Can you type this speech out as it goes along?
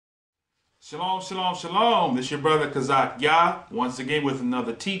Shalom, shalom, shalom. This is your brother Kazak Yah, once again with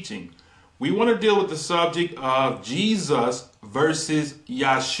another teaching. We want to deal with the subject of Jesus versus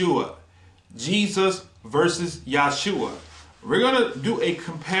Yahshuwah. Jesus versus Yahshuwah. We're going to do a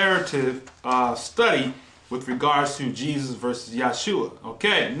comparative study with regards to Jesus versus Yahshuwah.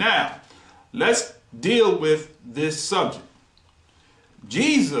 Okay, now let's deal with this subject.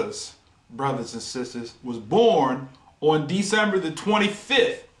 Jesus, brothers and sisters, was born on December the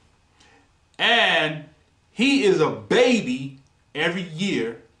 25th. And he is a baby every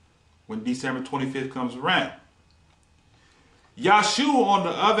year when December 25th comes around. Yahshuwah, on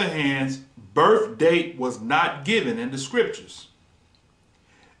the other hand, birth date was not given in the scriptures.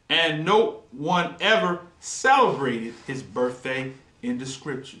 And no one ever celebrated his birthday in the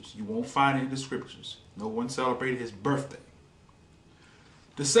scriptures. You won't find it in the scriptures. No one celebrated his birthday.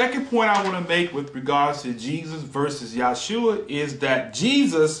 The second point I want to make with regards to Jesus versus Yahshuwah is that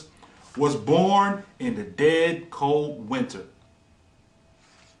Jesus was born in the dead cold winter.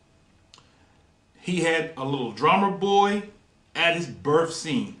 He had a little drummer boy at his birth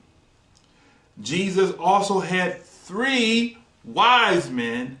scene. Jesus also had 3 wise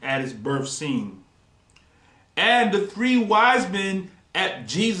men at his birth scene. And the 3 wise men at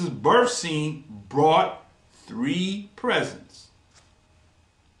Jesus' birth scene brought 3 presents.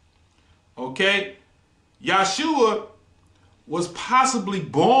 Okay? Yahshuwah was possibly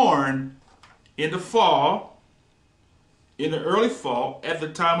born in the fall, in the early fall, at the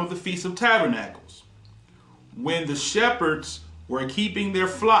time of the Feast of Tabernacles, when the shepherds were keeping their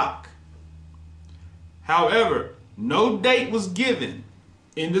flock. However, no date was given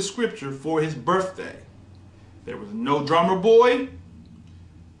in the scripture for his birthday. There was no drummer boy,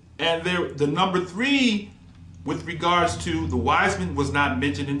 and the number 3 with regards to the wise men was not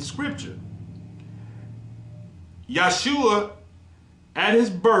mentioned in scripture. Yahshuwah, at his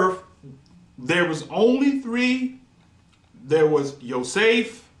birth, there was only 3. There was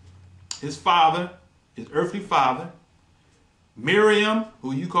Yosef, his father, his earthly father, Miriam,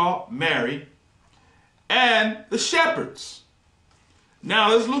 who you call Mary, and the shepherds. Now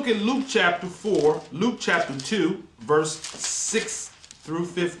let's look at Luke chapter 4, Luke chapter 2, verse 6 through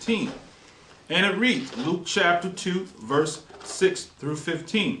 15. And it reads, Luke chapter 2, verse 6 through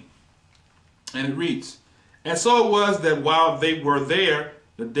 15. And it reads, "And so it was that while they were there,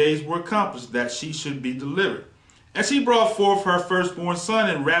 the days were accomplished that she should be delivered. And she brought forth her firstborn son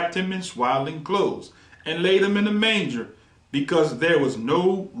and wrapped him in swaddling clothes and laid him in a manger, because there was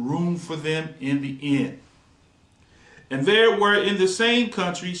no room for them in the inn. And there were in the same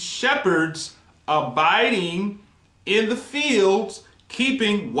country shepherds abiding in the fields,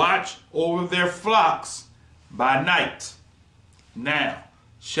 keeping watch over their flocks by night." Now,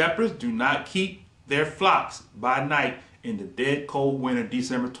 shepherds do not keep their flocks by night in the dead cold winter,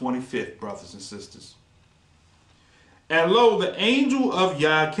 December 25th, brothers and sisters. "And lo, the angel of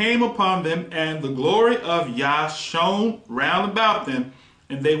Yah came upon them, and the glory of Yah shone round about them,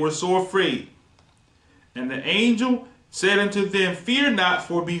 and they were sore afraid. And the angel said unto them, Fear not,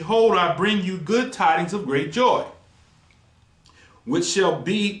 for behold, I bring you good tidings of great joy, which shall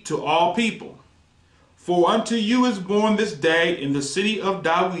be to all people. For unto you is born this day in the city of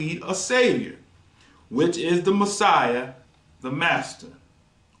David a Savior, which is the Messiah, the Master.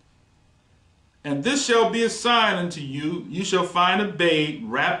 And this shall be a sign unto you, you shall find a babe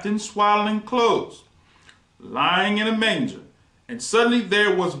wrapped in swaddling clothes, lying in a manger. And suddenly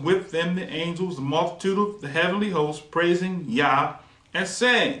there was with them the angels, the multitude of the heavenly hosts, praising Yah, and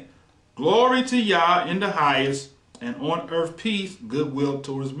saying, Glory to Yah in the highest, and on earth peace, goodwill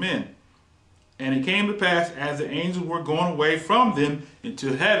towards men. And it came to pass, as the angels were going away from them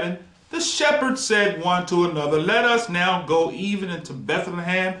into heaven, the shepherds said one to another, Let us now go even into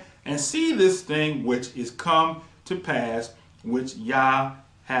Bethlehem, and see this thing which is come to pass, which Yah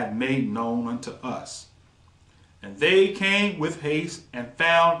had made known unto us. And they came with haste, and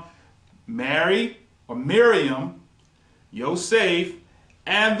found Mary, or Miriam, Yosef,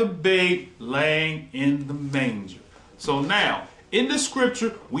 and the babe laying in the manger." So now, in the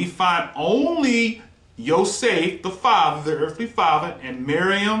scripture, we find only Yosef, the father, the earthly father, and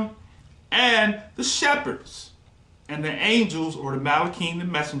Miriam, and the shepherds. And the angels, or the Malachim, the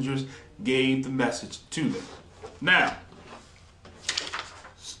messengers, gave the message to them. Now,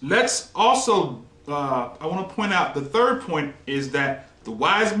 let's also, I want to point out, the third point is that the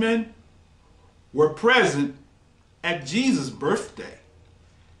wise men were present at Jesus' birthday.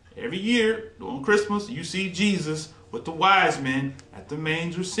 Every year, during Christmas, you see Jesus with the wise men at the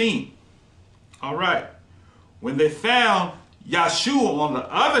manger scene. All right. When they found Yahshuwah, on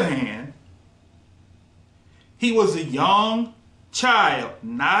the other hand, he was a young child,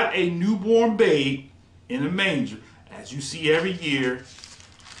 not a newborn babe in a manger, as you see every year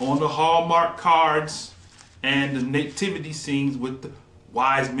on the Hallmark cards and the nativity scenes with the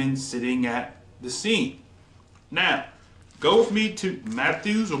wise men sitting at the scene. Now, go with me to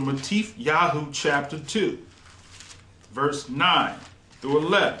Matthew's or Matif Yahu chapter 2, verse 9 through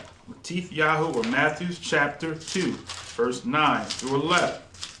 11. Matif Yahu or Matthew's chapter 2, verse 9 through 11.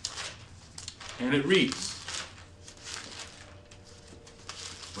 And it reads,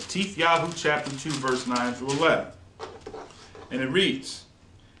 Matif Yahu chapter 2, verse 9 through 11. And it reads,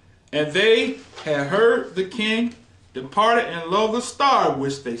 And they had heard the king, departed, and lo, the star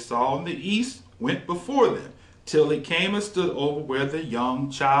which they saw in the east went before them, till it came and stood over where the young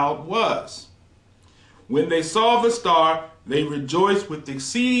child was. When they saw the star, they rejoiced with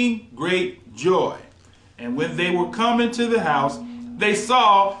exceeding great joy. And when they were come into the house, they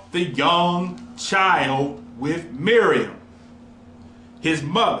saw the young child with Miriam, his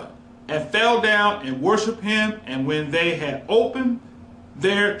mother, and fell down and worshipped him. And when they had opened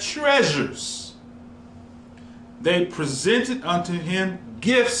their treasures, they presented unto him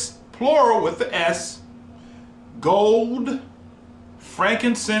gifts, plural with the S, gold,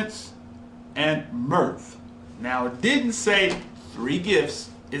 frankincense, and myrrh. Now it didn't say 3 gifts,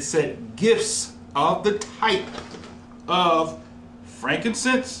 it said gifts of the type of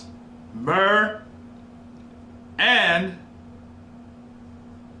frankincense, myrrh, and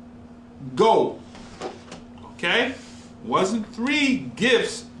gold. Okay? Wasn't 3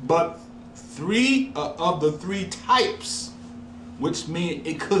 gifts, but 3 of the 3 types, which means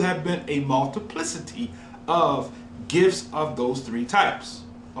it could have been a multiplicity of gifts of those 3 types.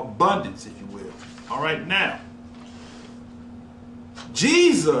 Abundance, if you will. All right, now,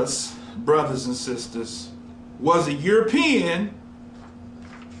 Jesus, brothers and sisters, was a European.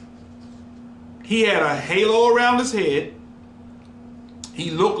 He had a halo around his head. He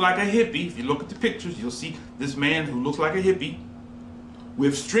looked like a hippie. If you look at the pictures, you'll see this man who looks like a hippie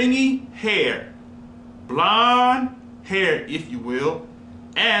with stringy hair, blonde hair, if you will,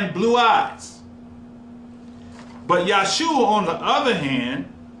 and blue eyes. But Yahshua, on the other hand,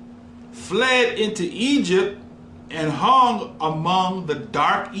 fled into Egypt and hung among the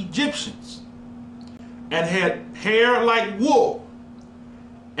dark Egyptians, and had hair like wool,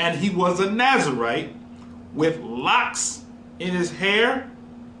 and he was a Nazarite with locks in his hair,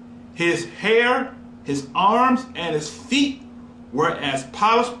 his arms and his feet were as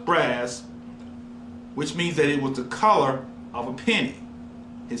polished brass, which means that it was the color of a penny,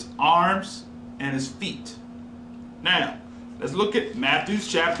 his arms and his feet. Now, let's look at Matthew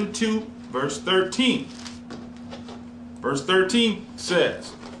chapter 2, verse 13. Verse 13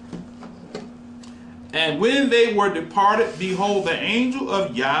 says, And when they were departed, behold, the angel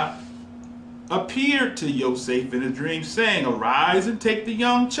of Yah appeared to Joseph in a dream, saying, Arise and take the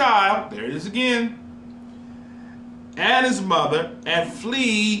young child, there it is again, and his mother, and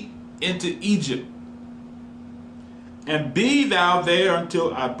flee into Egypt. And be thou there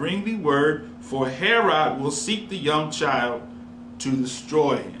until I bring thee word, for Herod will seek the young child to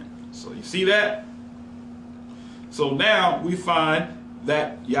destroy him. So you see that? So now we find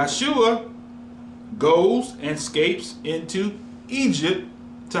that Yahshua goes and escapes into Egypt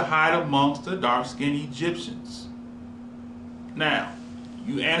to hide amongst the dark-skinned Egyptians. Now,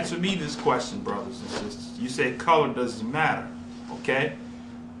 you answer me this question, brothers and sisters. You say color doesn't matter, okay?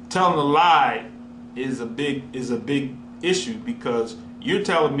 Telling a lie is a big issue, because you're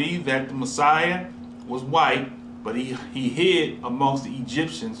telling me that the Messiah was white, but he hid amongst the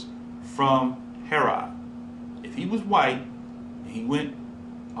Egyptians from Herod. If he was white and he went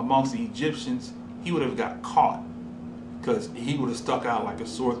amongst the Egyptians, he would have got caught, because he would have stuck out like a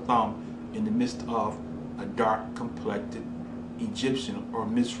sore thumb in the midst of a dark-complected Egyptian or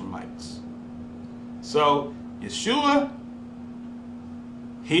Mizraimites. So Yahshua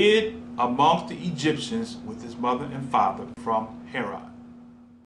hid amongst the Egyptians with his mother and father from Herod.